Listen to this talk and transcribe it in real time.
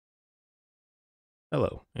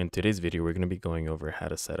Hello, in today's video we're going to be going over how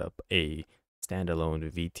to set up a standalone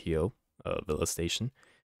VTO Villa Station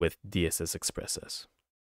with DSS Express.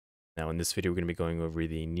 Now in this video we're going to be going over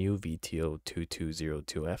the new VTO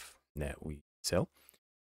 2202F that we sell,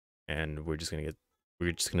 and we're just going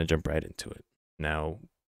to jump right into it. Now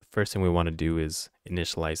the first thing we want to do is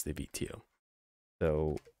initialize the VTO.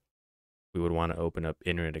 So we would want to open up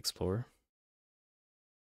Internet Explorer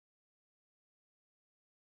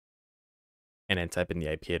and then type in the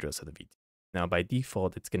IP address of the VTO. Now by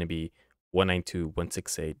default it's going to be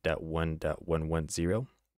 192.168.1.110,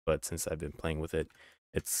 but since I've been playing with it,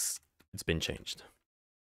 it's been changed.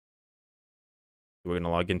 We're going to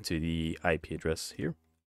log into the IP address here,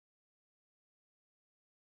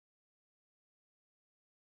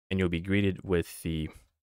 and you'll be greeted with the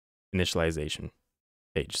initialization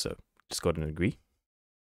page. So just go ahead and agree,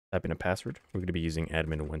 type in a password. We're going to be using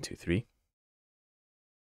admin123.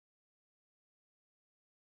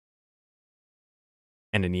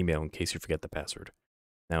 And an email in case you forget the password.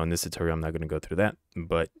 Now in this tutorial, I'm not going to go through that,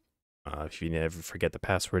 but if you never forget the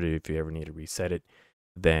password, or if you ever need to reset it,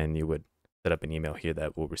 then you would set up an email here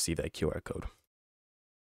that will receive that QR code.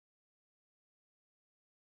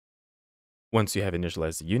 Once you have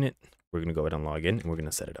initialized the unit, we're going to go ahead and log in, and we're going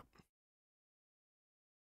to set it up.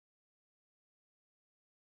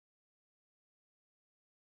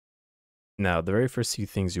 Now, the very first few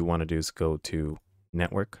things you want to do is go to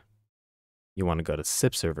Network. You want to go to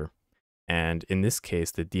SIP server, and in this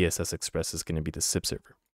case, the DSS Express is going to be the SIP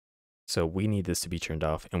server. So we need this to be turned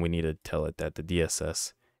off, and we need to tell it that the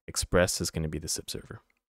DSS Express is going to be the SIP server.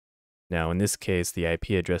 Now, in this case, the IP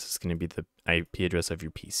address is going to be the IP address of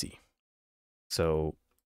your PC. So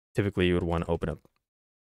typically, you would want to open up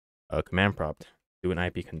a command prompt, do an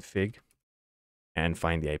IP config, and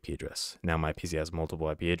find the IP address. Now, my PC has multiple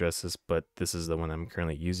IP addresses, but this is the one I'm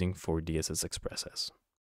currently using for DSS Express.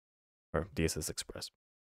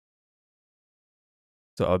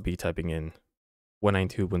 So I'll be typing in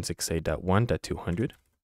 192.168.1.200,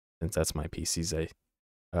 since that's my PC's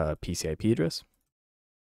PC IP address.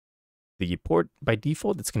 The port, by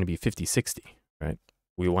default, it's going to be 5060, right?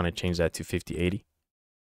 We want to change that to 5080.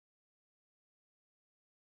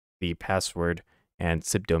 The password and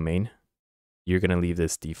SIP domain, you're going to leave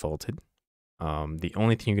this defaulted. The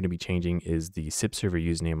only thing you're going to be changing is the SIP server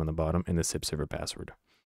username on the bottom and the SIP server password.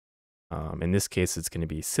 In this case, it's going to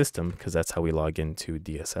be system, because that's how we log into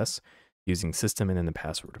DSS, using system and then the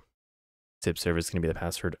password. SIP server is going to be the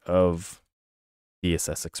password of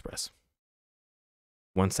DSS Express.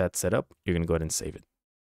 Once that's set up, you're going to go ahead and save it.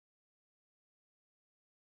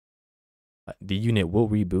 The unit will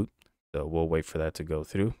reboot, so we'll wait for that to go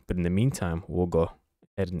through. But in the meantime, we'll go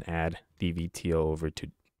ahead and add the VTO over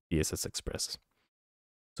to DSS Express.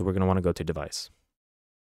 So we're going to want to go to device.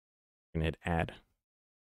 We're going to hit add.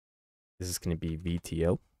 This is going to be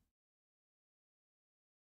VTO.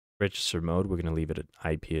 Register mode, we're going to leave it at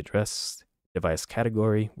IP address. Device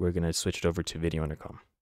category, we're going to switch it over to video intercom.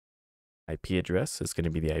 IP address is going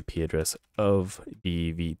to be the IP address of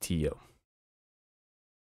the VTO.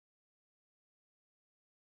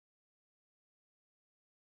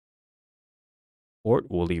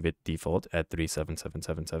 Port, we'll leave it default at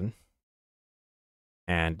 37777.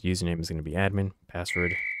 And username is going to be admin,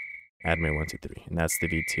 password, admin123. And that's the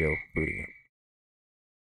VTO booting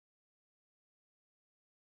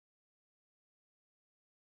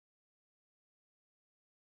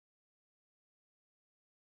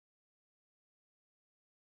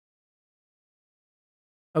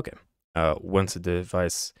up. Okay, once the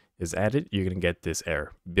device is added, you're going to get this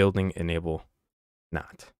error, building enable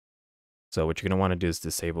not. So what you're going to want to do is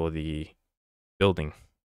disable the building.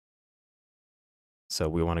 So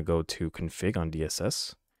we want to go to config on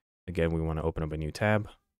DSS. Again, we want to open up a new tab,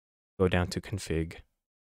 go down to config,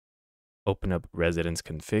 open up residence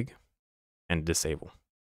config, and disable.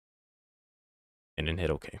 And then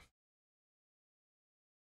hit OK.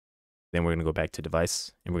 Then we're going to go back to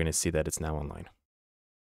device, and we're going to see that it's now online.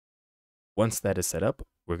 Once that is set up,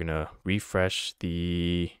 we're going to refresh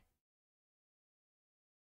the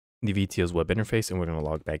VTO's web interface, and we're going to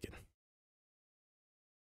log back in.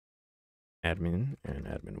 Admin and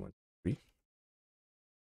admin123.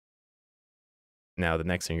 Now, the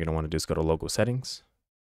next thing you're going to want to do is go to local settings.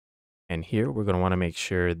 And here, we're going to want to make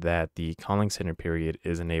sure that the calling center period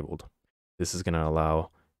is enabled. This is going to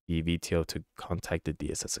allow the VTO to contact the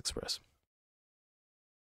DSS Express.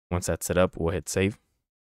 Once that's set up, we'll hit save.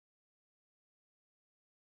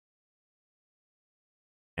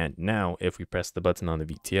 And now, if we press the button on the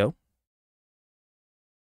VTO,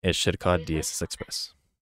 it should call DSS Express.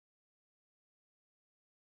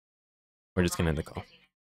 We're just going to end the call.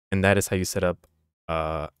 And that is how you set up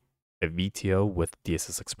a VTO with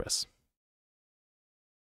DSS Express.